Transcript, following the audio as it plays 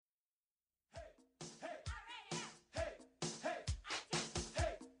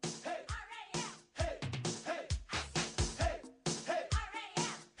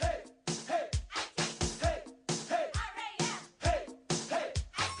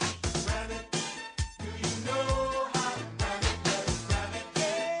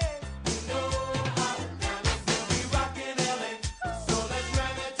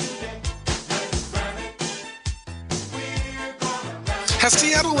Has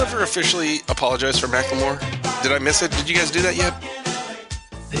Seattle ever officially apologized for Macklemore? Did I miss it? Did you guys do that yet?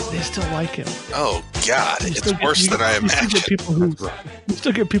 They still like him. Oh, God. It's worse than I imagined. You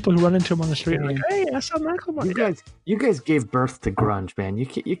still get people who run into him on the street and like, hey, I saw Macklemore. You guys gave birth to grunge, man. You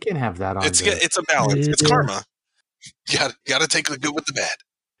can't have that on. It's a balance. It's karma. You got to take the good with the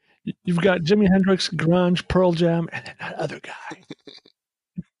bad. You've got Jimi Hendrix, grunge, Pearl Jam, and then that other guy.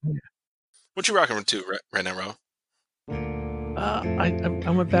 What you rocking to right now, Ro? I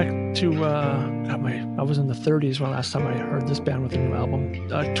went back to I was in the 30s when last time I heard this band with a new album.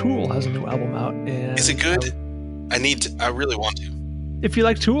 Tool has a new album out, and is it good? I really want to. If you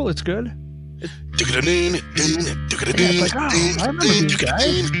like Tool, it's good. I remember these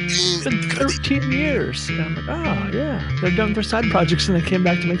guys. It's been 13 years. And I'm like, oh, yeah. They're done for side projects and they came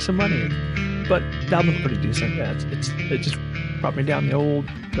back to make some money. But the album's pretty decent. Yeah, it just brought me down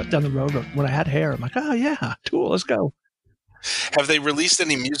the road when I had hair. I'm like, oh, yeah, Tool, let's go. Have they released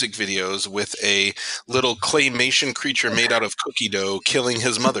any music videos with a little claymation creature made out of cookie dough killing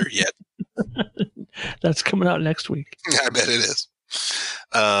his mother yet? That's coming out next week. I bet it is.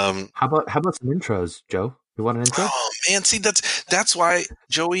 How about some intros, Joe? You want an intro? Oh man, see that's why,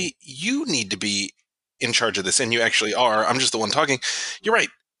 Joey, you need to be in charge of this, and you actually are. I'm just the one talking. You're right.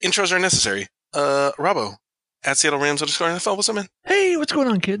 Intros are necessary. Robbo at Seattle Rams _NFL. What's up, man? Hey, what's going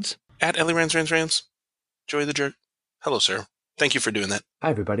on, kids? At Ellie Rams. Joey the Jerk. Hello, sir. Thank you for doing that. Hi,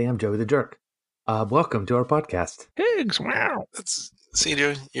 everybody. I'm Joey the Jerk. Welcome to our podcast. Pigs. Wow. See,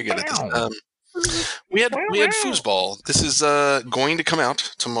 Joey, you're good at this. We had foosball. This is going to come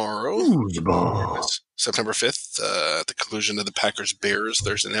out tomorrow. Foosball. September 5th, at the conclusion of the Packers-Bears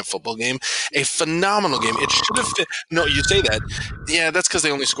Thursday night football game. A phenomenal game. It should have no, you say that. Yeah, that's because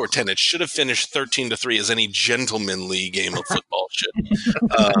they only scored 10. It should have finished 13-3 as any gentlemanly game of football should.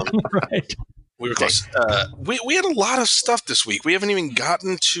 Right. We were close. We had a lot of stuff this week. We haven't even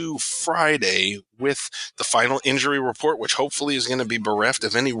gotten to Friday with the final injury report, which hopefully is going to be bereft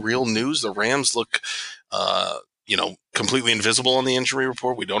of any real news. The Rams look, completely invisible on the injury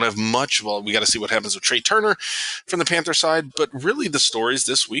report. We don't have much. Well, we got to see what happens with Trey Turner from the Panther side. But really the stories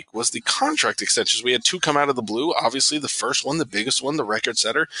this week was the contract extensions. We had two come out of the blue. Obviously, the first one, the biggest one, the record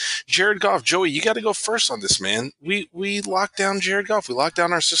setter, Jared Goff. Joey, you got to go first on this, man. We locked down Jared Goff. We locked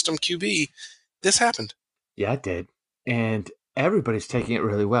down our system QB. This happened. Yeah, it did. And everybody's taking it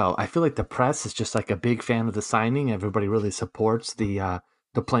really well. I feel like the press is just like a big fan of the signing. Everybody really supports the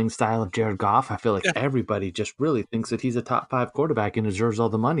playing style of Jared Goff. I feel like everybody just really thinks that he's a top 5 quarterback and deserves all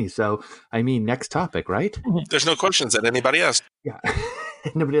the money. So, I mean, next topic, right? There's no questions that anybody asked. Yeah.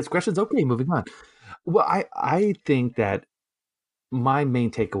 Nobody has questions? Okay, moving on. Well, I think that my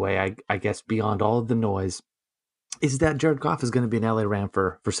main takeaway, I guess, beyond all of the noise, is that Jared Goff is going to be an LA Ram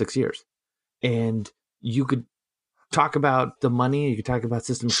for 6 years. And you could talk about the money, you could talk about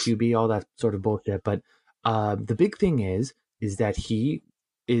system QB, all that sort of bullshit. But the big thing is that he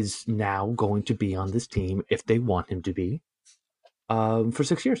is now going to be on this team if they want him to be for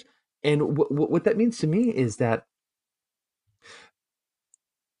 6 years. And what that means to me is that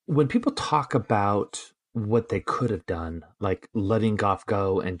when people talk about what they could have done, like letting Goff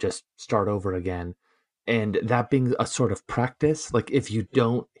go and just start over again, and that being a sort of practice, like if you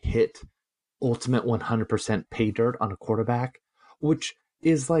don't hit ultimate 100% pay dirt on a quarterback, which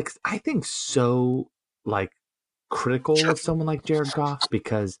is like, I think so like critical of someone like Jared Goff,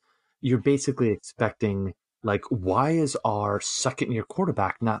 because you're basically expecting, like, why is our second year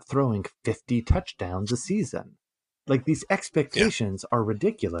quarterback not throwing 50 touchdowns a season? Like, these expectations are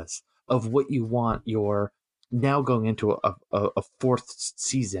ridiculous of what you want your now going into a fourth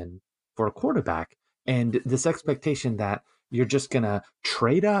season for a quarterback. And this expectation that you're just going to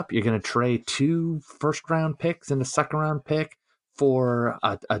trade up. You're going to trade 2 first-round picks and a second-round pick for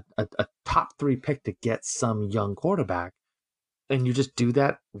a top 3 pick to get some young quarterback. And you just do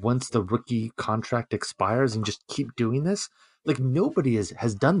that once the rookie contract expires and just keep doing this. Like, nobody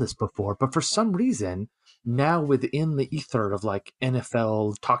has done this before. But for some reason, now within the ether of, like,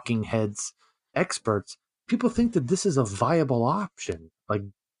 NFL talking heads experts, people think that this is a viable option. Like,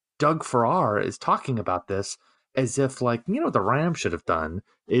 Doug Farrar is talking about this as if, like, what the Rams should have done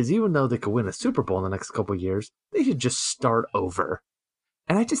is, even though they could win a Super Bowl in the next couple of years, they should just start over.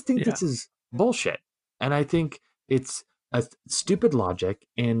 And I just think this is bullshit. And I think it's a stupid logic,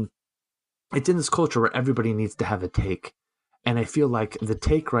 and it's in this culture where everybody needs to have a take. And I feel like the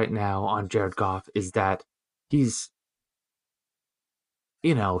take right now on Jared Goff is that he's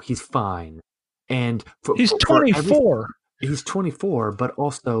fine. And he's 24. He's 24, but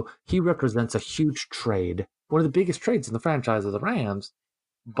also he represents a huge trade, one of the biggest trades in the franchise of the Rams,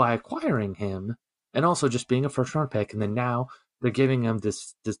 by acquiring him and also just being a first-round pick. And then now They're giving him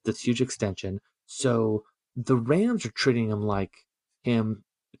this huge extension. So the Rams are treating him like he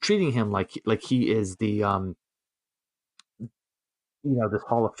is the this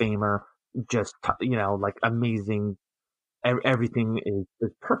Hall of Famer, just like amazing. Everything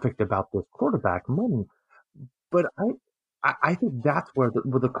is perfect about this quarterback money. But I think that's where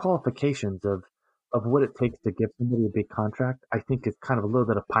the qualifications of what it takes to give somebody a big contract, I think is kind of a little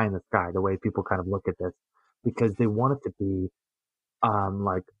bit of pie in the sky, the way people kind of look at this, because they want it to be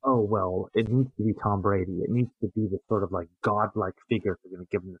like, oh, well, it needs to be Tom Brady. It needs to be this sort of like godlike figure if they're going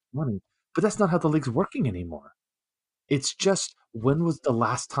to give him this money. But that's not how the league's working anymore. It's just, when was the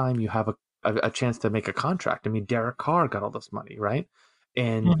last time you have a chance to make a contract? I mean, Derek Carr got all this money, right?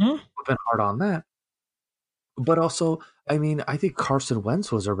 And we've been hard on that. But also, I mean, I think Carson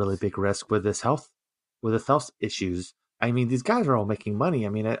Wentz was a really big risk with his health issues. I mean, these guys are all making money. I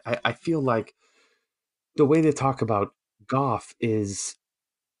mean, I feel like the way they talk about Goff is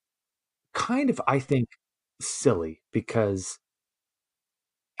kind of, I think, silly, because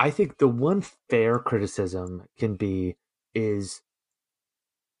I think the one fair criticism can be is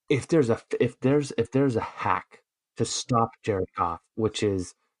if there's a hack to stop Jared Goff, which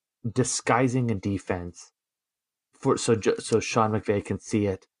is disguising a defense so Sean McVay can see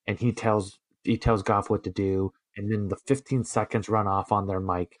it, and he tells Goff what to do, and then the 15 seconds run off on their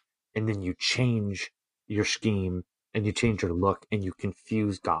mic, and then you change your scheme and you change your look and you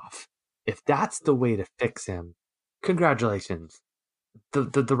confuse Goff. If that's the way to fix him, congratulations.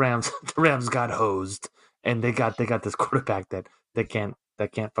 The Rams got hosed, and they got this quarterback that can't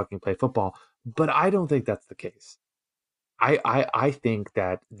fucking play football. But I don't think that's the case. I think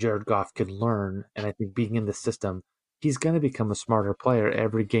that Jared Goff could learn, and I think being in the system, he's going to become a smarter player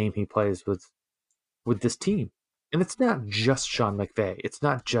every game he plays with this team. And it's not just Sean McVay. It's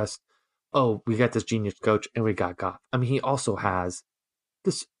not just, oh, we got this genius coach and we got Goff. I mean, he also has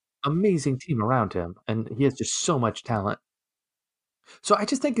this amazing team around him, and he has just so much talent. So I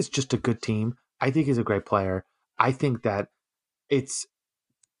just think it's just a good team. I think he's a great player. I think that it's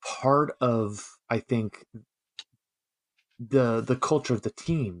part of, I think, the culture of the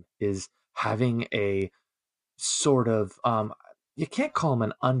team is having a sort of you can't call him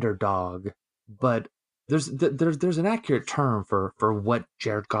an underdog, but there's an accurate term for what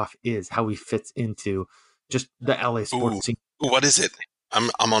Jared Goff is, how he fits into just the LA sports scene. What is it?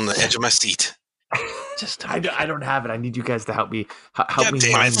 I'm on the edge of my seat. Just I don't have it. I need you guys to help me. God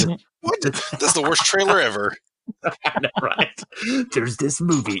damn it! What? That's the worst trailer ever. Right? There's this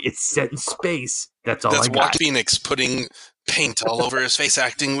movie. It's set in space. That's all I got. Joaquin Phoenix putting paint all over his face,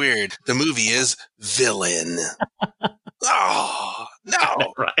 acting weird. The movie is Villain. Oh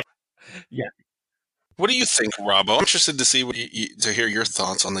no! Right? Yeah. What do you think, Robbo? I'm interested to see to hear your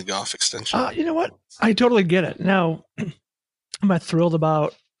thoughts on the Goff extension. You know what? I totally get it. Now, am I thrilled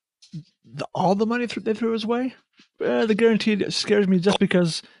about all the money they threw his way? The guarantee scares me just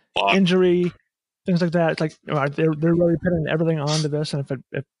because injury, things like that. It's like, they're really putting everything onto this, and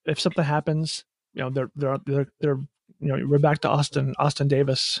if something happens, they're we're back to Austin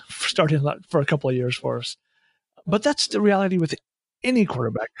Davis starting for a couple of years for us. But that's the reality with any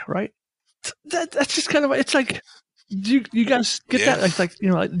quarterback, right? That's just kind of, it's like, do you guys get that? It's like,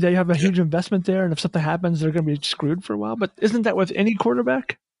 they have a huge investment there, and if something happens, they're going to be screwed for a while. But isn't that with any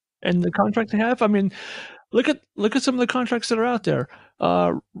quarterback and the contract they have? I mean, look at some of the contracts that are out there.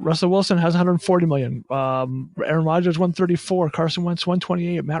 Russell Wilson has $140 million. Aaron Rodgers $134. Carson Wentz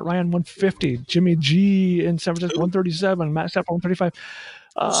 $128. Matt Ryan $150. Jimmy G in San Francisco $137. Matt Stafford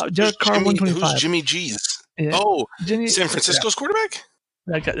 $135. Derek Carr $125. Who's Jimmy G's? Yeah. Oh, San Francisco's quarterback.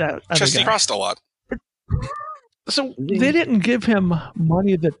 Chesty crossed a lot. So they didn't give him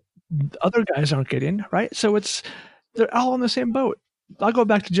money that other guys aren't getting, right? So they're all in the same boat. I'll go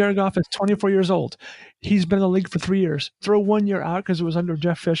back to Jared Goff. Is 24 years old. He's been in the league for 3 years. Throw 1 year out because it was under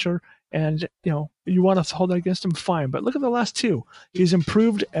Jeff Fisher, and you want to hold that against him, fine. But look at the last two. He's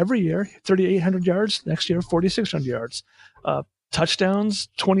improved every year. 3,800 yards. Next year, 4,600 yards. Touchdowns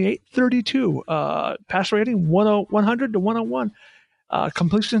 28, 32. Pass rating 100 to 101.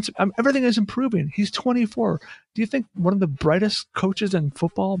 Completions, everything is improving. He's 24. Do you think one of the brightest coaches in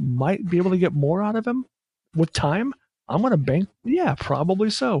football might be able to get more out of him with time? I'm going to bank. Yeah, probably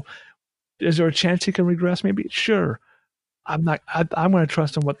so. Is there a chance he can regress? Maybe. Sure. I'm not. I'm going to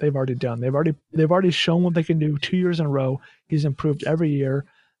trust in what they've already done. They've already shown what they can do 2 years in a row. He's improved every year.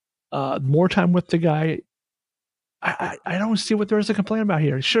 More time with the guy. I don't see what there is to complain about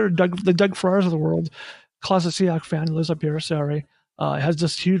here. Sure, the Doug Farrars of the world, closet Seahawks fan, lives up here. Sorry. Has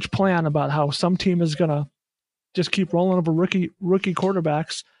this huge plan about how some team is going to just keep rolling over rookie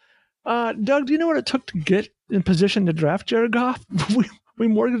quarterbacks. Doug, do you know what it took to get in position to draft Jared Goff? we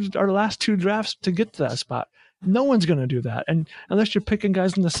mortgaged our last 2 drafts to get to that spot. No one's going to do that, and unless you're picking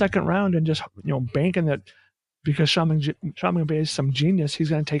guys in the second round and just banking that because Sean McVay is some genius, he's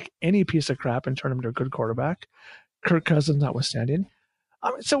going to take any piece of crap and turn him into a good quarterback. Kirk Cousins notwithstanding.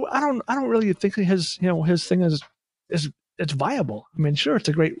 So I don't really think his thing is it's viable. I mean, sure, it's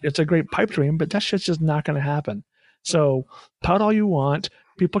a great pipe dream, but that shit's just not going to happen. So pout all you want.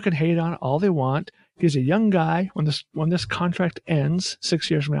 People can hate on it all they want. He's a young guy. When this contract ends 6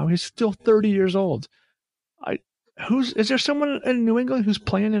 years from now, he's still 30 years old. Is there someone in New England who's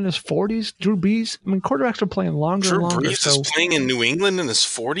playing in his 40s? Drew Brees? I mean, quarterbacks are playing longer and longer. Drew Brees is playing in New England in his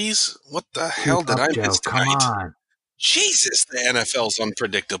 40s? What the hell did I miss tonight? Come on. Jesus, the NFL's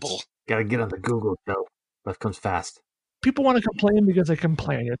unpredictable. Gotta get on the Google, Joe. That comes fast. People want to complain because they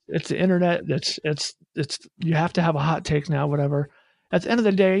complain. It's the internet. It's you have to have a hot take now, whatever. At the end of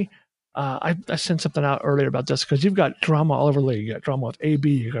the day, I sent something out earlier about this because you've got drama all over the league. You got drama with AB.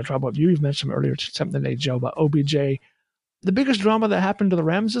 You got drama with you've mentioned earlier something today, Joe, about OBJ. The biggest drama that happened to the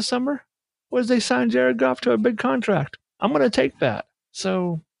Rams this summer was they signed Jared Goff to a big contract. I'm going to take that.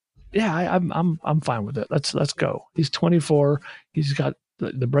 So, yeah, I'm fine with it. Let's go. He's 24. He's got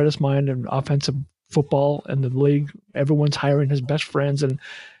the brightest mind in offensive football in the league. Everyone's hiring his best friends and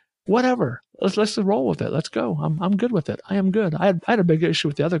whatever. Let's roll with it. Let's go. I'm good with it. I am good. I had a big issue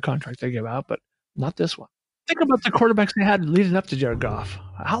with the other contract they gave out, but not this one. Think about the quarterbacks they had leading up to Jared Goff.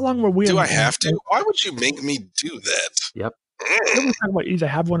 How long were we? Do I have to? Why would you make me do that? Yep. We're talking about either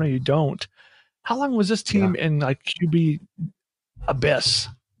have one or you don't. How long was this team in like QB abyss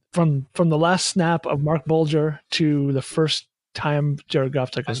from the last snap of Mark Bulger to the first time Jared Goff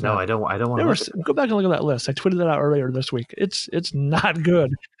took a snap? No, I don't want to go back and look at that list. I tweeted that out earlier this week. It's not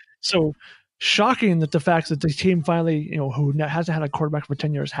good. So shocking that the fact that the team finally, who hasn't had a quarterback for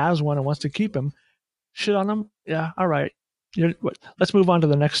 10 years has one and wants to keep him. Shit on him? Yeah, all right. Let's move on to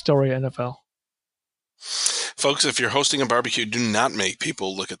the next story, NFL. Folks, if you're hosting a barbecue, do not make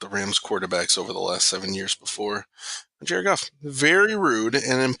people look at the Rams quarterbacks over the last 7 years before. Jared Goff, very rude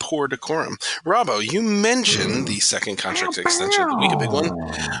and in poor decorum. Robbo, you mentioned the second contract extension of the week, a big one.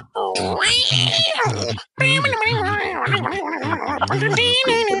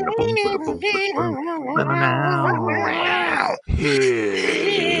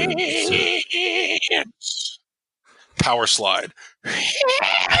 Power slide.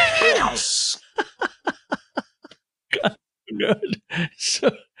 Good.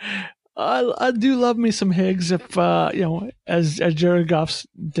 So I do love me some Higgs if as Jared Goff's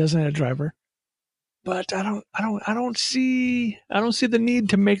designated driver, but I don't see the need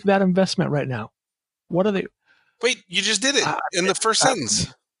to make that investment right now. What are they? Wait, you just did it in the first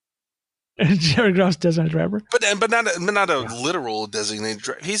sentence. Jared Goff's designated driver, but not a literal designated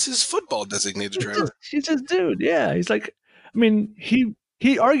driver. He's his football designated driver. He's his dude. Yeah, he's like, I mean, he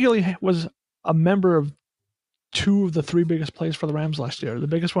arguably was a member of 2 of the 3 biggest plays for the Rams last year. The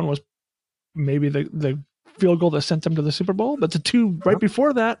biggest one was maybe the field goal that sent them to the Super Bowl, but the 2 right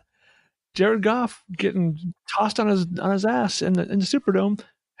before that, Jared Goff getting tossed on his ass in the Superdome.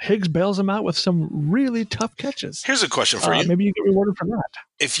 Higgs bails him out with some really tough catches. Here's a question for you. Maybe you get rewarded for that.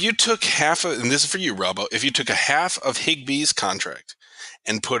 If you took and this is for you, Robbo, if you took a half of Higbee's contract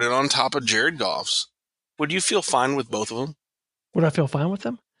and put it on top of Jared Goff's, would you feel fine with both of them? Would I feel fine with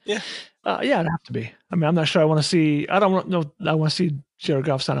them? Yeah. Yeah, it'd have to be. I mean, I'm not sure I want to see Jared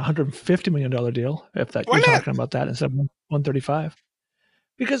Goff sign a $150 million deal if you're talking about that instead of 135.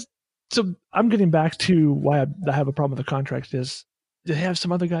 Because, so I'm getting back to why I have a problem with the contract is they have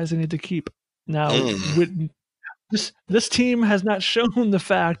some other guys they need to keep. Now, this team has not shown the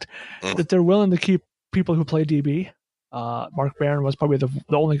fact that they're willing to keep people who play DB. Mark Barron was probably the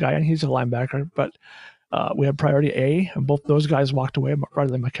only guy, and he's a linebacker, but we had priority A, and both those guys walked away.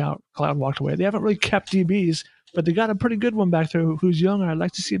 Riley McLeod walked away. They haven't really kept DBs, but they got a pretty good one back there who's young, and I'd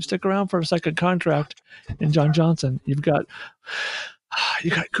like to see him stick around for a second contract in John Johnson. You've got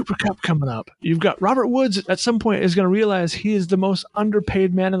Cooper Kupp coming up. You've got Robert Woods at some point is going to realize he is the most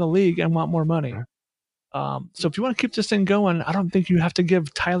underpaid man in the league and want more money. So if you want to keep this thing going, I don't think you have to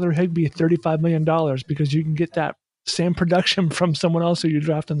give Tyler Higbee $35 million because you can get that same production from someone else who you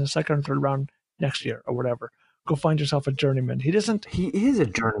draft in the second or third round next year or whatever. Go find yourself a journeyman. He is a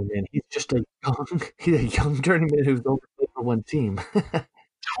journeyman. He's just a young journeyman who's only played for one team.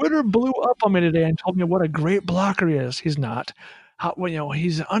 Twitter blew up on me today and told me what a great blocker he is. He's not.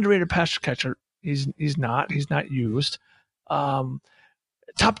 He's an underrated pass catcher. He's not. He's not used. The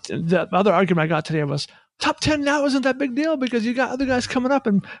other argument I got today was top 10 now isn't that big deal because you got other guys coming up,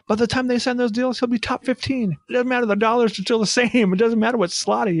 and by the time they sign those deals, he'll be top 15. It doesn't matter. The dollars are still the same. It doesn't matter what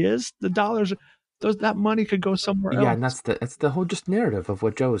slot he is. The dollars, that money could go somewhere else. Yeah, and that's the whole just narrative of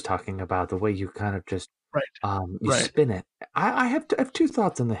what Joe was talking about. The way you kind of just spin it. I have two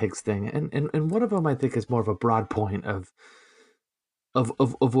thoughts on the Higgs thing, and one of them I think is more of a broad point of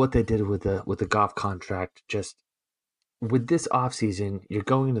what they did with the Goff contract. Just with this offseason, you're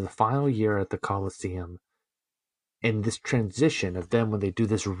going into the final year at the Coliseum, and this transition of them when they do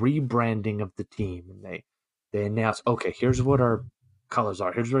this rebranding of the team, and they announce, okay, here's what our colors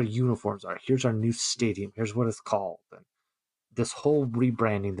are, here's what our uniforms are, here's our new stadium, here's what it's called, and this whole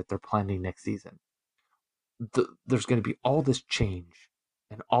rebranding that they're planning next season. There's going to be all this change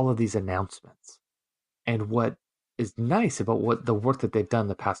and all of these announcements. And what is nice about what the work that they've done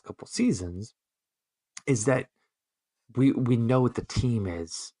the past couple seasons is that we know what the team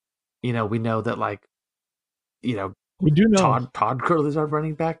is. We know that, like, we do know Todd Gurley's our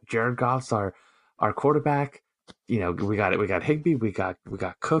running back, Jared Goff's our quarterback. We got Higbee, we got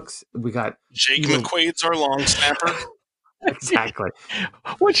Cooks, we got Jake McQuaid's our long snapper. Exactly.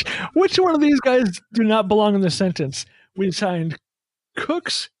 Which one of these guys do not belong in the sentence? We signed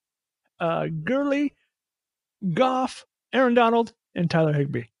Cooks, Gurley, Goff, Aaron Donald, and Tyler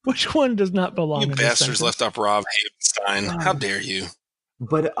Higbee. Which one does not belong in this sentence? You bastards left up Rob Havenstein. How dare you?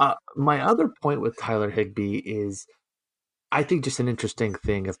 But my other point with Tyler Higbee is, I think, just an interesting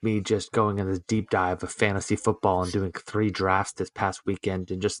thing of me just going in this deep dive of fantasy football and doing 3 drafts this past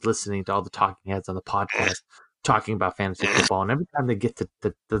weekend and just listening to all the talking heads on the podcast talking about fantasy football. And every time they get to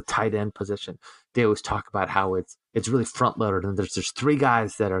the tight end position, they always talk about how it's really front loaded and there's 3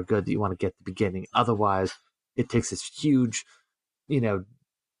 guys that are good that you want to get at the beginning. Otherwise, it takes this huge,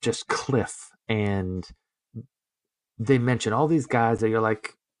 just cliff. And they mention all these guys that you're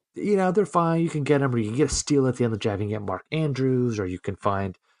like, they're fine. You can get them, or you can get a steal at the end of the draft. You can get Mark Andrews, or you can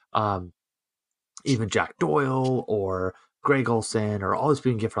find even Jack Doyle or Greg Olsen, or all these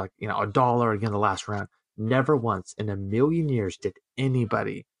people you can get for $1 again the last round. Never once in a million years did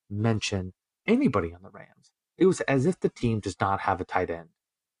anybody mention anybody on the Rams. It was as if the team does not have a tight end.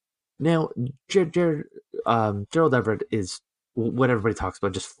 Now, Gerald Everett is what everybody talks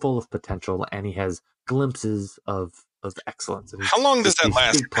about, just full of potential, and he has glimpses of excellence. And how long does that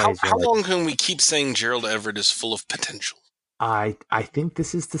last? How long can we keep saying Gerald Everett is full of potential? I think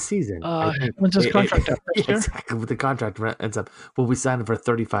this is the season. When's his contract up? Exactly. When the contract ends up, we signed him for a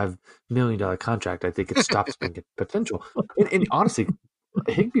 $35 million contract. I think it stops being potential. And honestly,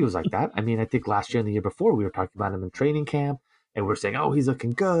 Higbee was like that. I mean, I think last year and the year before, we were talking about him in training camp, and we're saying, oh, he's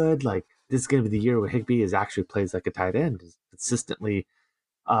looking good. Like, this is going to be the year where Higbee actually plays like a tight end, is consistently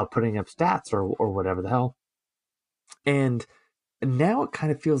putting up stats or whatever the hell. And now it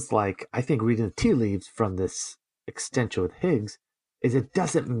kind of feels like, I think reading the tea leaves from this extension with Higgs, is it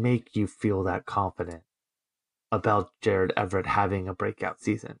doesn't make you feel that confident about Gerald Everett having a breakout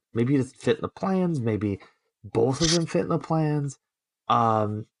season. Maybe he doesn't fit in the plans. Maybe both of them fit in the plans.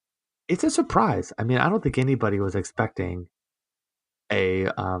 It's a surprise. I mean, I don't think anybody was expecting a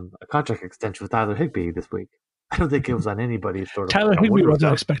contract extension with Tyler Higbee this week. I don't think it was on anybody's sort of. Tyler Higbee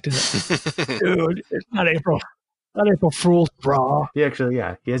wasn't expecting it. Dude, it's not April. Not April Fool's, bro. He actually,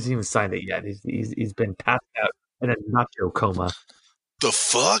 he hasn't even signed it yet. He's been passed out in a nacho coma. The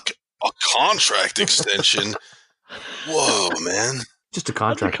fuck? A contract extension? Whoa, man. Just a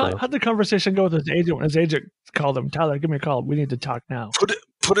contract. How'd the conversation go with his agent when his agent called him? Tyler, give me a call. We need to talk now.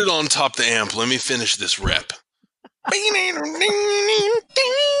 Put it on top the amp. Let me finish this rep.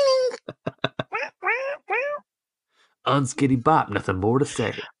 Unskitty bop. Nothing more to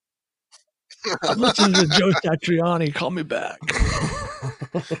say. I'm listening to Joe Satriani. Call me back.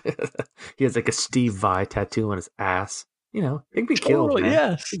 He has like a Steve Vai tattoo on his ass. Higbee killed, man.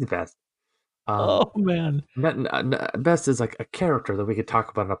 Yes. He's the best. Oh, man. Best is like a character that we could talk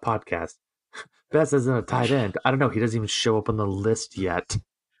about on a podcast. Best isn't a tight end. I don't know. He doesn't even show up on the list yet.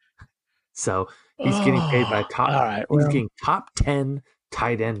 So he's getting paid by he's getting top 10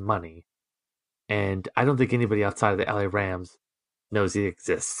 tight end money. And I don't think anybody outside of the LA Rams knows he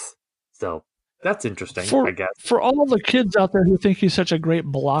exists. So that's interesting, I guess. For all the kids out there who think he's such a great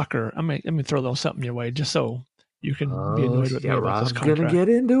blocker, let me throw a little something your way just so you can be annoyed with me about this contract. Gonna get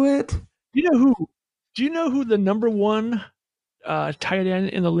into it. Do you know who the number one tight end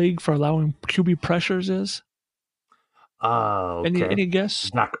in the league for allowing QB pressures is? Oh, okay. Any guess?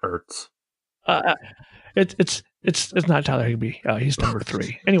 Zach Ertz. It's not Tyler Higbee. He's number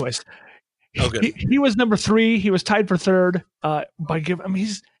 3. Anyways, okay. He was number 3. He was tied for 3rd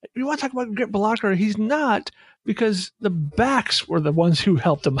you want to talk about a great blocker? He's not, because the backs were the ones who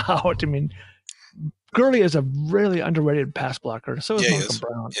helped him out. I mean, Gurley is a really underrated pass blocker. So is Yeah, he Malcolm is.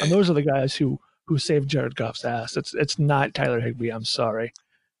 Brown, Yeah. and those are the guys who saved Jared Goff's ass. It's not Tyler Higbee. I'm sorry.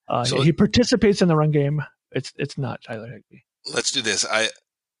 So- he participates in the run game. It's not Tyler Higbee. Let's do this.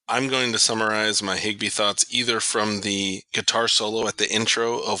 I'm going to summarize my Higbee thoughts either from the guitar solo at the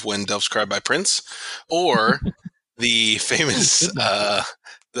intro of When Doves Cry by Prince, or the famous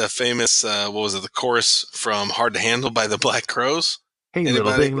what was it, the chorus from Hard to Handle by the Black Crows. Hey, little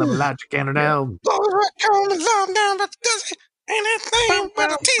Anybody? thing, let me light your candle down. Anything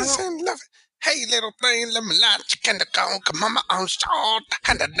but a decent love. Hey, little thing, let me light your candle down. Come on, my own short.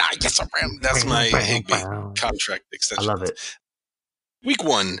 That's my Higbee contract I extension. love it. Week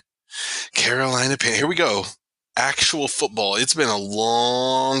 1, Carolina Panthers. Here we go. Actual football. It's been a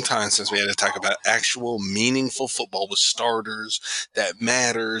long time since we had to talk about actual meaningful football with starters that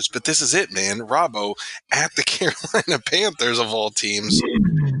matters. But this is it, man. Robbo at the Carolina Panthers of all teams.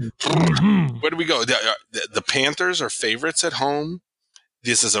 Where do we go? The Panthers are favorites at home.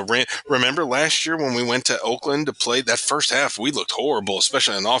 This is remember last year when we went to Oakland to play that first half, we looked horrible,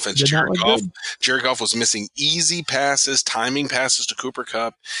 especially on offense. Jared Goff was missing easy passes, timing passes to Cooper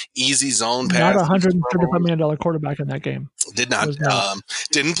Kupp, easy zone passes. Not $135 million quarterback in that game. Did not.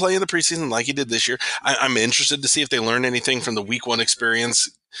 Didn't play in the preseason like he did this year. I'm interested to see if they learned anything from the week 1 experience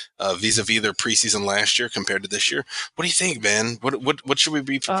vis-a-vis their preseason last year compared to this year. What do you think, man? What should we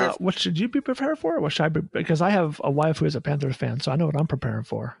be prepared for? What should you be prepared for? What should I be? Because I have a wife who is a Panthers fan, so I know what I'm preparing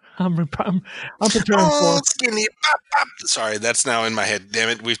for. I'm preparing for. Skinny. Sorry, that's now in my head. Damn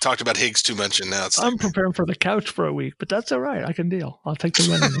it, we've talked about Higgs too much, and now I'm preparing for the couch for a week, but that's all right. I can deal. I'll take the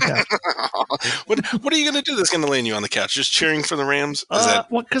win on the couch. What are you going to do that's going to land you on the couch? Just cheering for the Rams? Well,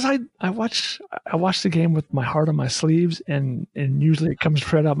 because I watch the game with my heart on my sleeves, and usually it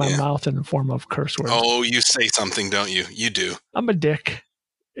comes right out my mouth in the form of curse words. Oh, you say something, don't you? You do. I'm a dick,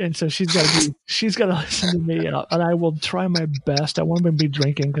 and so she's got to listen to me, and I will try my best. I want to be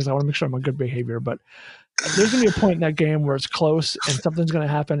drinking because I want to make sure I'm on good behavior, but there's going to be a point in that game where it's close and something's going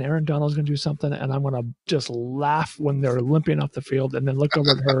to happen. Aaron Donald's going to do something, and I'm going to just laugh when they're limping off the field, and then look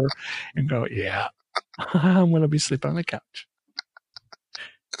over at her and go, "Yeah, I'm going to be sleeping on the couch."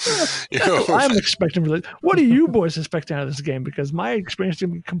 I'm expecting. What are you boys expecting out of this game? Because my experience is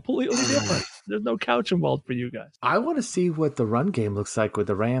going to be completely different. There's no couch involved for you guys. I want to see what the run game looks like with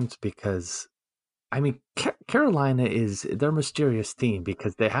the Rams because, I mean, Carolina is their mysterious team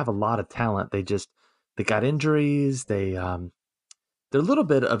because they have a lot of talent. They got injuries. They're a little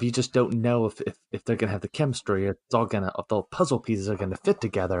bit of you just don't know if they're gonna have the chemistry. If the puzzle pieces are gonna fit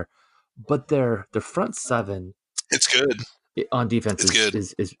together. But their front seven, it's good on defense. It's good.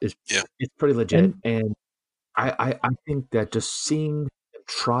 Is it's pretty legit. And I think that just seeing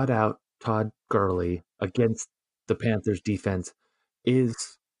trot out Todd Gurley against the Panthers defense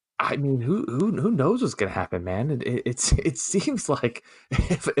is, I mean, who knows what's gonna happen, man? It seems like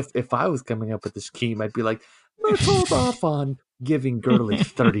if I was coming up with this scheme, I'd be like, let's hold off on giving Gurley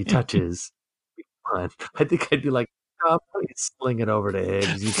 30 touches. I think I'd be like, probably sling it over to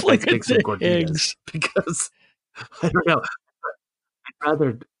Higgs. You guys make some Gorditas because I don't know. I'd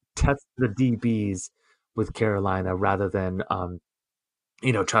rather test the DBs with Carolina rather than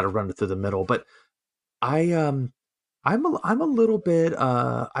try to run it through the middle. But I'm a little bit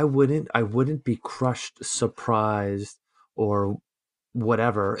I wouldn't be crushed, surprised, or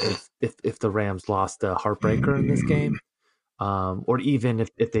whatever if the Rams lost a heartbreaker in this game, or even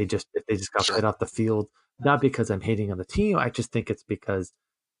if they just got right off the field. Not because I'm hating on the team, I just think it's because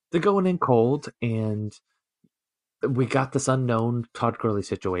they're going in cold, and we got this unknown Todd Gurley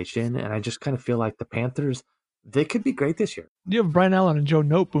situation, and I just kind of feel like the Panthers, they could be great this year. You have Brian Allen and Joe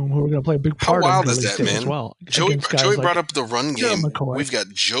Noteboom who are going to play a big part. How wild is that, man? As well, Joey brought up the run game. We've got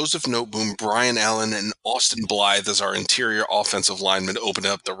Joseph Noteboom, Brian Allen, and Austin Blythe as our interior offensive linemen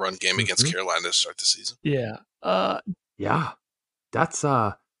opening up the run game against Carolina to start the season. Yeah. Yeah. That's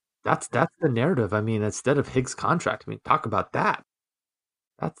the narrative. I mean, instead of Higgs' contract, I mean, talk about that.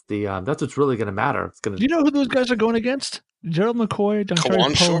 That's what's really going to matter. It's going to. Do you know who those guys are going against? Gerald McCoy,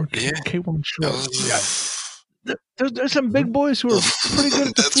 Kawan Short, Kawan Short. There's some big boys who are pretty good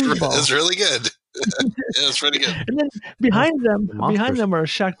at the football. That's really good. That's pretty good. And then behind them are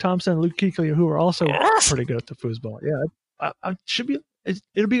Shaq Thompson and Luke Kuechly, who are also pretty good at the foosball. Yeah,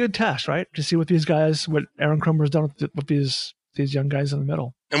 it'll be a good test, right? To see what these guys, what Aaron Kromer's done with these young guys in the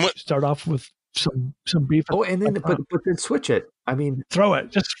middle. And what start off with some beef. Oh, and then but then switch it. I mean, throw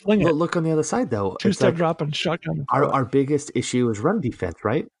it, just fling it. Look on the other side though. Two-step drop and shotgun. Our biggest issue is run defense,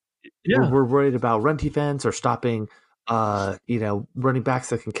 right? Yeah, we're worried about run defense or stopping, running backs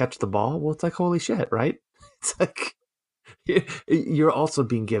that can catch the ball. Well, it's like holy shit, right? It's like you're also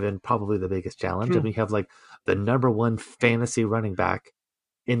being given probably the biggest challenge. True. I mean, you have like the number one fantasy running back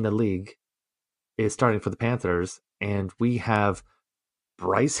in the league is starting for the Panthers, and we have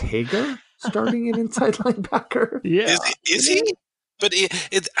Bryce Hager starting an inside linebacker. Yeah. Is he? But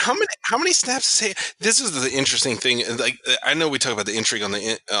how many snaps? Say this is the interesting thing. Like I know we talk about the intrigue on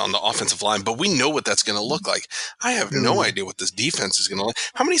the offensive line, but we know what that's going to look like. I have no idea what this defense is going to look.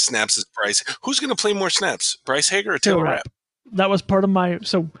 How many snaps is Bryce? Who's going to play more snaps? Bryce Hager or Taylor Rapp? That was part of my.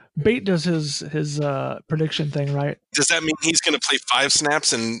 So Bate does his prediction thing, right? Does that mean he's going to play 5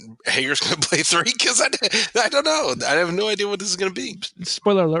 snaps and Hager's going to play 3? Because I don't know. I have no idea what this is going to be.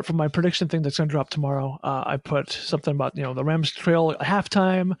 Spoiler alert for my prediction thing that's going to drop tomorrow. I put something about the Rams trail at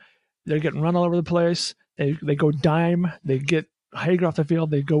halftime. They're getting run all over the place. They go dime. They get Hager off the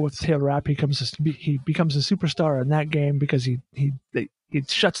field. They go with Taylor Rapp. He becomes a superstar in that game because he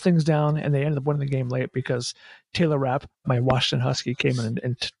shuts things down, and they ended up winning the game late because Taylor Rapp, my Washington Husky, came in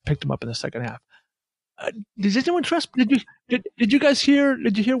and picked him up in the second half. Does anyone trust? Did you guys hear?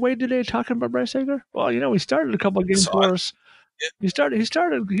 Did you hear Wade today talking about Bryce Hager? Well, he started a couple of games for us. Yeah. He started.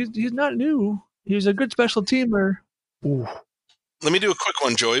 He's not new. He's a good special teamer. Ooh. Let me do a quick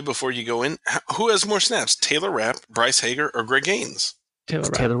one, Joey, before you go in. Who has more snaps, Taylor Rapp, Bryce Hager, or Greg Gaines?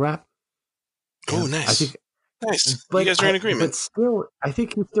 Taylor Rapp. Oh, nice. Nice. You guys are in agreement. But still, I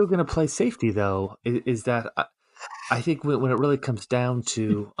think he's still going to play safety, though. Is that I think when it really comes down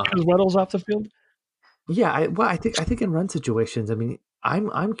to because Weddle's off the field. Yeah, I think in run situations, I mean,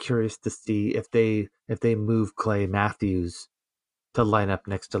 I'm curious to see if they move Clay Matthews to line up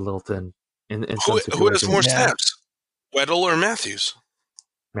next to Littleton in some situations. Who has more snaps, Weddle or Matthews?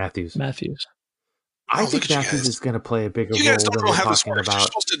 Matthews. I think Matthews is going to play a bigger role than we're talking about.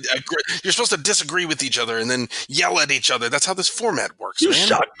 You're supposed to disagree with each other and then yell at each other. That's how this format works, man.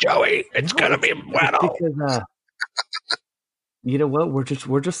 Suck, Joey. It's going to be Weddle. Because, you know what?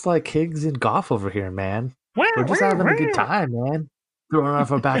 We're just like Higgs and Goff over here, man. We're just having a good time, man. Throwing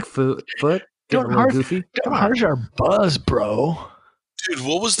off our back foot. Getting a little goofy. Don't harsh our buzz, bro. Dude,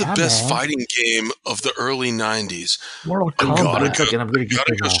 what was the best fighting game of the early 90s? Mortal Kombat. I'm going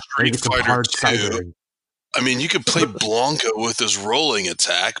to go Street Fighter 2. I mean, you could play Blanco with his rolling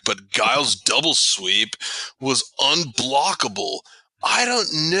attack, but Guile's double sweep was unblockable. I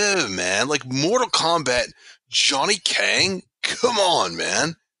don't know, man. Like Mortal Kombat, Johnny Kang? Come on,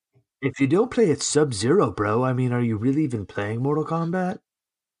 man. If you don't play it Sub-Zero, bro, I mean, are you really even playing Mortal Kombat?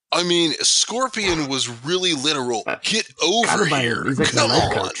 I mean, Scorpion was really literal. Get over here. He's like Come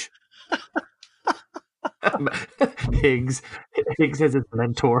on. Coach. Higgs as his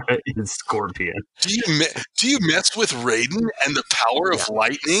mentor is Scorpion. Do you mess with Raiden and the power of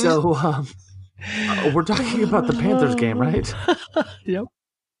lightning? So, we're talking about the Panthers game, right? Yep.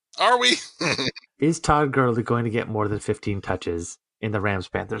 Are we? Is Todd Gurley going to get more than 15 touches in the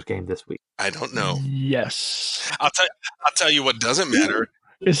Rams-Panthers game this week? I don't know. Yes. I'll tell you what doesn't matter.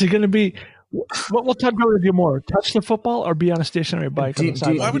 Is he going to be? What will Todd Gurley do more? Touch the football or be on a stationary bike?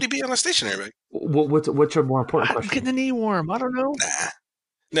 Why would he be on a stationary bike? What's your more important question? Getting the knee warm. I don't know.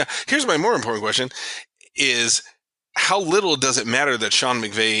 Now, here's my more important question: is how little does it matter that Sean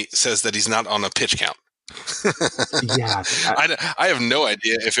McVay says that he's not on a pitch count? Yeah, I have no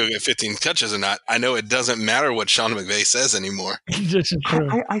idea if he'll get 15 touches or not. I know it doesn't matter what Sean McVay says anymore.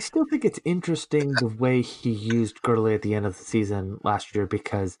 I still think it's interesting the way he used Gurley at the end of the season last year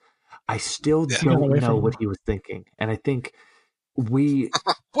because I still don't know what he was thinking. And I think I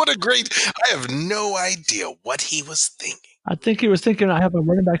have no idea what he was thinking. I think he was thinking, I have a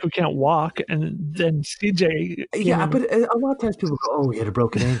running back who can't walk, and then CJ. Yeah, but a lot of times people go, oh, he had a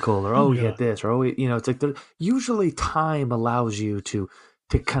broken ankle, or he had this, or it's like usually time allows you to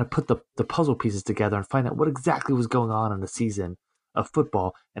kind of put the puzzle pieces together and find out what exactly was going on in the season of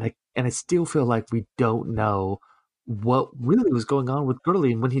football. And I still feel like we don't know what really was going on with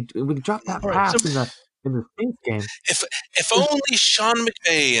Gurley. And when he dropped that pass in the Saints game. If only Sean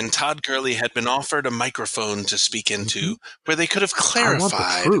McVay and Todd Gurley had been offered a microphone to speak into where they could have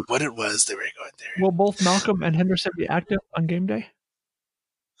clarified what it was they were going there. Will both Malcolm and Henderson be active on game day?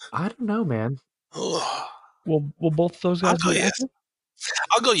 I don't know, man. Will both those guys be active?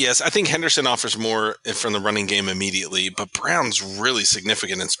 I'll go yes. I think Henderson offers more from the running game immediately, but Brown's really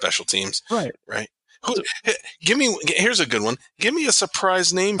significant in special teams. Right. Here's a good one. Give me a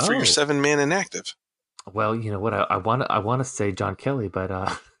surprise name for your 7-man inactive. Well, you know what? I want to say John Kelly, but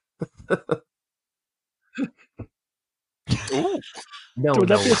Ooh. No. Would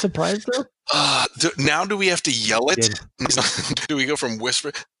that be a surprise though? Now do we have to yell it? Do we go from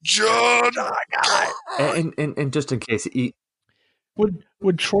whisper, John? And just in case,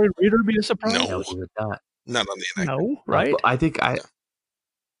 would Troy Reader be a surprise? No, he would not. Not on the inactive. No, right? I think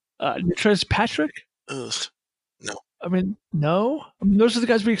Nitrez Patrick? Ugh. No. I mean, no. I mean, those are the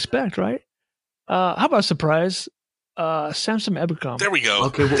guys we expect, right? How about a surprise? Samson Ebukam. There we go.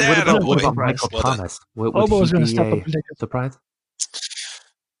 Okay, That what boy. about Michael Well done. Thomas? Would Obo was he going to be step up a and take a surprise?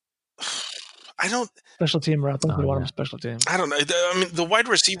 I don't. special team route. I think Oh, they want yeah. him special team. I don't know. I mean, the wide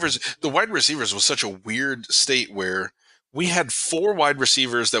receivers was such a weird state where we had 4 wide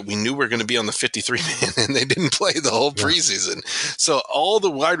receivers that we knew were going to be on the 53 man, and they didn't play the whole Yeah. preseason. So all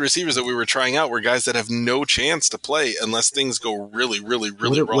the wide receivers that we were trying out were guys that have no chance to play unless things go really, really,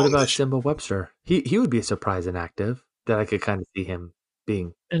 really wrong. What about this year. Simba Webster? He would be a surprise inactive that I could kind of see him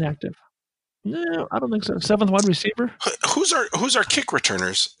being. Inactive. No, I don't think so. 7th wide receiver? Who's our kick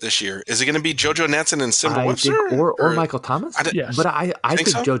returners this year? Is it going to be JoJo Natson and Simba I Webster? think, or Michael Thomas? Yes. But I think think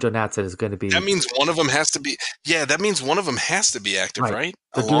so? JoJo Natson is going to be. That means one of them has to be. Yeah, that means one of them has to be active, right?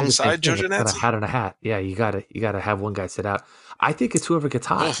 They're doing the same Alongside thing. JoJo It's kind of Natson. hat in a hat. Yeah, you gotta have one guy sit out. I think it's whoever gets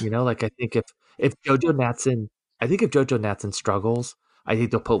hot. Ugh. You know, like I think if JoJo Natson struggles, I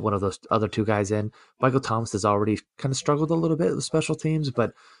think they'll put one of those other 2 guys in. Michael Thomas has already kind of struggled a little bit with special teams,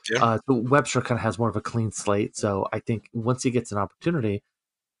 but Yeah. Webster kind of has more of a clean slate. So I think once he gets an opportunity,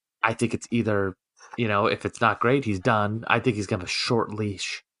 I think it's either, if it's not great, he's done. I think he's going to short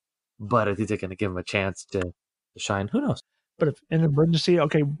leash, but I think they're going to give him a chance to shine. Who knows? But if in an emergency,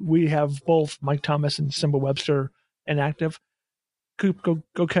 okay, we have both Mike Thomas and Simba Webster inactive. Coop,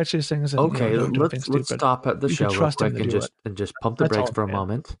 go catch these things. And, Okay, don't do anything let's stupid. stop at the You show can real trust him quick to do and just pump the That's brakes all, for a yeah.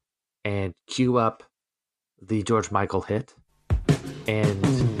 moment and cue up the George Michael hit and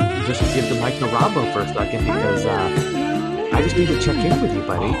just give the mic to Robbo for a second because I just need to check in with you,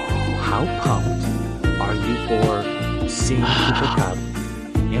 buddy. How pumped are you for seeing Cooper Kupp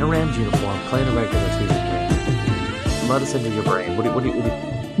in a Rams uniform playing a regular season game? Let us into your brain. What do you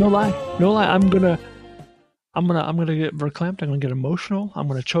No lie. I'm gonna get verklempt. I'm gonna get emotional. I'm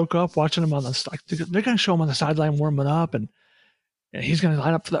gonna choke up watching him on the. They're gonna show him on the sideline warming up, and he's gonna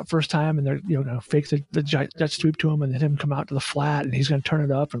line up for that first time, and they're gonna fake the jet sweep to him, and then him come out to the flat, and he's gonna turn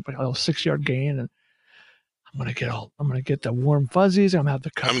it up and put a little 6-yard gain, and I'm gonna get the warm fuzzies. I'm gonna have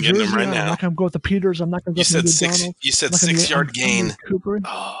the Kupp I'm getting them jersey right on. now. I'm not gonna go with the Peters. I'm not gonna go You with said the 6. Donald. You said I'm not gonna 6-yard I'm gain. gonna Cooper.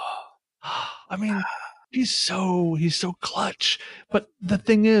 Oh. I mean, he's so clutch. But the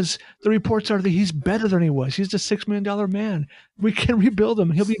thing is, the reports are that he's better than he was. He's a $6 million man. We can rebuild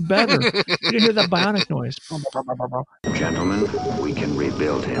him. He'll be better. You can hear that bionic noise. Gentlemen, we can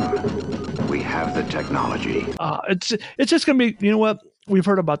rebuild him. We have the technology. It's just gonna be. You know what? We've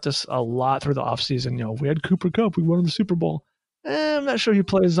heard about this a lot through the offseason. We had Cooper Kupp. We won the Super Bowl. I'm not sure he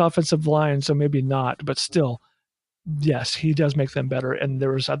plays offensive line, so maybe not. But still, yes, he does make them better. And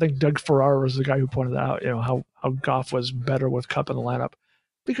there was, I think, Doug Farrar was the guy who pointed out, how Goff was better with Kupp in the lineup,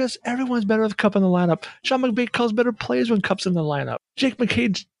 because everyone's better with Kupp in the lineup. Sean McVay calls better plays when Kupp's in the lineup. Jake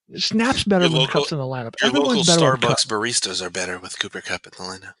McCabe snaps better when Kupp's in the lineup. Your local Everyone's better with Starbucks baristas are better with Cooper Kupp in the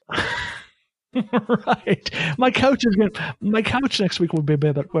lineup. Right. My couch next week will be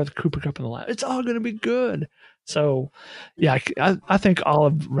better with Cooper Kupp in the lineup. It's all going to be good. So, yeah, I think all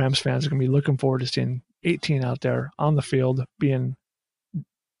of Rams fans are going to be looking forward to seeing 18 out there on the field being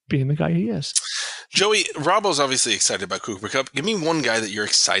the guy he is. Joey, Robbo's obviously excited about Cooper Kupp. Give me one guy that you're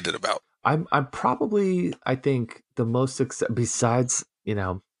excited about. I'm probably, I think, the most besides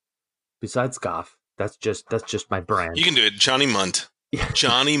Goff. That's just my brand. You can do it, Johnny Munt.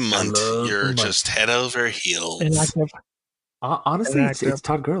 Johnny Munt, you're Munt. just head over heels. Inactive. Honestly, it's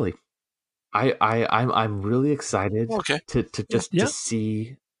Todd Gurley. I'm really excited to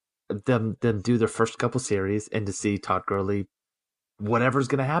see them do their first couple series and to see Todd Gurley, whatever's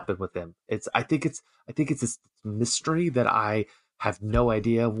going to happen with him. I think it's this mystery that I have no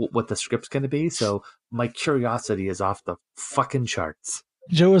idea what the script's going to be. So my curiosity is off the fucking charts.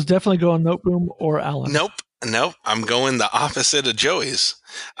 Joe is definitely going Noteboom or Allen. Nope. I'm going the opposite of Joey's.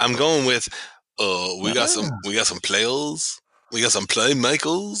 I'm going with we got some players. We got some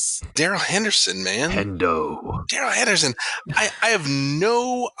playmakers. Darrell Henderson, man. Hendo. Darrell Henderson. I have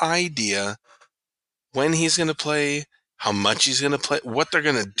no idea when he's going to play, how much he's going to play, what they're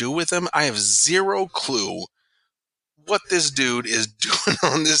going to do with him. I have zero clue what this dude is doing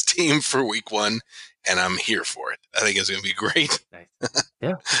on this team for week 1, and I'm here for it. I think it's going to be great. Nice.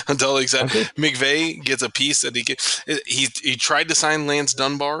 Yeah. I'm totally excited. Okay. McVay gets a piece that he tried to sign Lance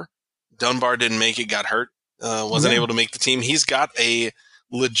Dunbar. Dunbar didn't make it, got hurt. Wasn't able to make the team. He's got a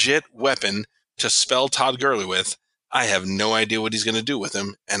legit weapon to spell Todd Gurley with. I have no idea what he's going to do with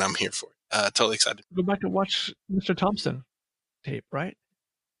him, and I'm here for it. Totally excited. Go back and watch Mr. Thompson tape, right?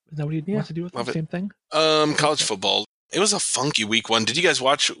 Is that what he wants to do with Love the it. same thing? College football. It was a funky week 1. Did you guys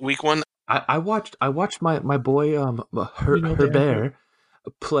watch week 1? I watched my boy You know the Herbert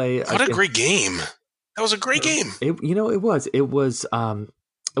play. What a great game! That was a great game. It was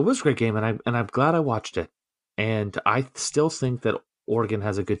a great game, and I'm glad I watched it. And I still think that Oregon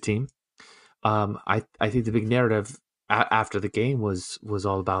has a good team. I think the big narrative after the game was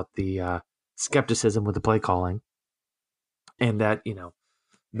all about the skepticism with the play calling, and that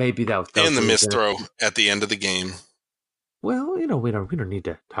maybe that was and the missed throw at the end of the game. Well, we don't need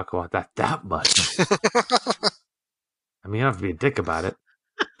to talk about that much. I mean, you don't have to be a dick about it.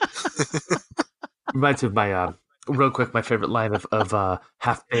 Reminds me of my real quick. My favorite line of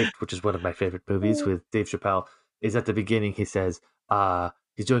Half Baked, which is one of my favorite movies with Dave Chappelle, is at the beginning. He says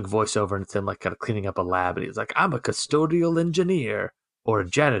he's doing voiceover, and it's him like kind of cleaning up a lab, and he's like, "I'm a custodial engineer or a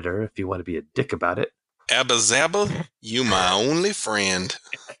janitor, if you want to be a dick about it." Abba Zabba, you my only friend.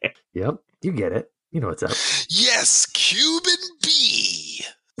 Yep, you get it. You know what's up. Yes, Cuban B.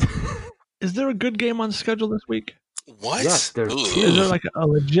 Is there a good game on the schedule this week? What? Yes, there's two. Is there like a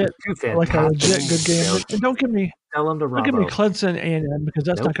legit good game? And don't give me Clemson A&M because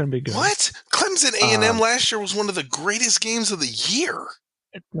that's not going to be good. What? Clemson A&M last year was one of the greatest games of the year.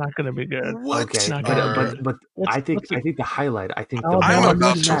 It's not going to be good. What? Okay, but I think the highlight. I think I'm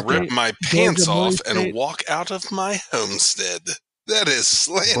about to rip my pants off and walk out of my homestead. That is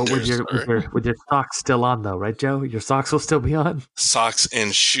slander. But with your socks still on, though, right, Joe? Your socks will still be on. Socks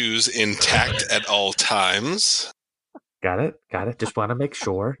and shoes intact at all times. Got it. Just want to make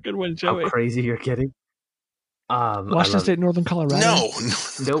sure. Good one, Joey. How crazy you're getting. Washington State, Northern Colorado. No,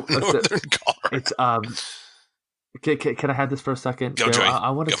 Northern Colorado. It's Can I have this for a second? Go, Joey.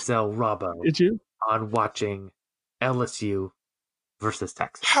 I want to sell Robbo. Did you? On watching LSU versus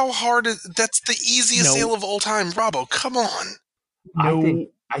Texas. How hard is that's the easiest sale of all time, Robbo? Come on. No.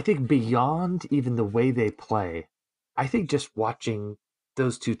 I think beyond even the way they play, I think just watching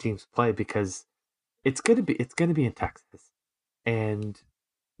those two teams play, because it's gonna be in Texas, and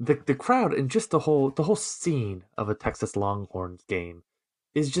the crowd and just the whole scene of a Texas Longhorns game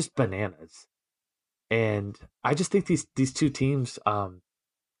is just bananas. And I just think these two teams, I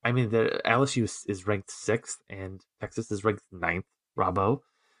mean, the LSU is ranked 6th and Texas is ranked 9th, Robbo.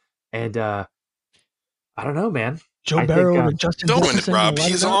 And I don't know, man. Joe Barrow and Justin Don't win it, Jefferson, Rob.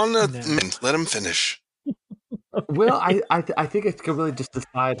 He's on the let him finish. Well, I think it's can really just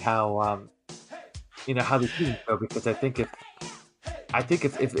decide how how the teams go, because I think if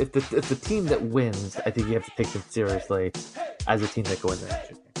the team that wins, I think you have to take them seriously as a team that go in there.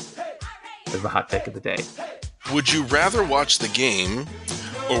 Is the hot take of the day. Would you rather watch the game,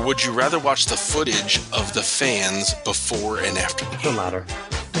 or would you rather watch the footage of the fans before and after the game? The latter.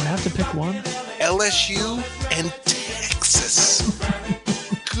 Do I have to pick one? LSU and Texas.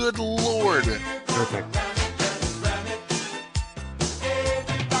 Good Lord. Perfect.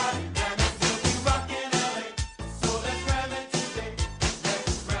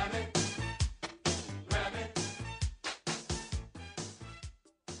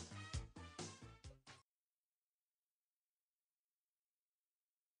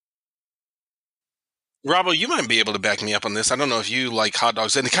 Robbo, you might be able to back me up on this. I don't know if you like hot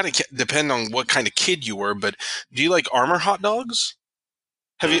dogs, and it kind of depend on what kind of kid you were. But do you like Armour hot dogs?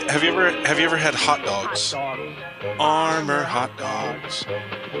 Have you ever had hot dogs? Armour hot dogs.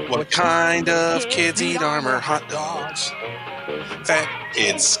 What kind of kids eat Armour hot dogs? Fat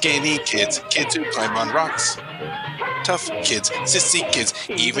kids, skinny kids, kids who climb on rocks. Tough kids, sissy kids,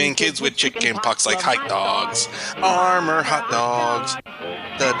 even kids with chicken pox like hot dogs. Armour hot dogs.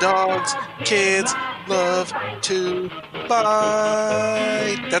 The dogs kids love to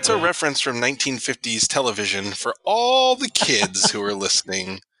bite. That's a reference from 1950s television for all the kids who are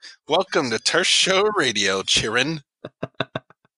listening. Welcome to Turf Show Radio, Chirin.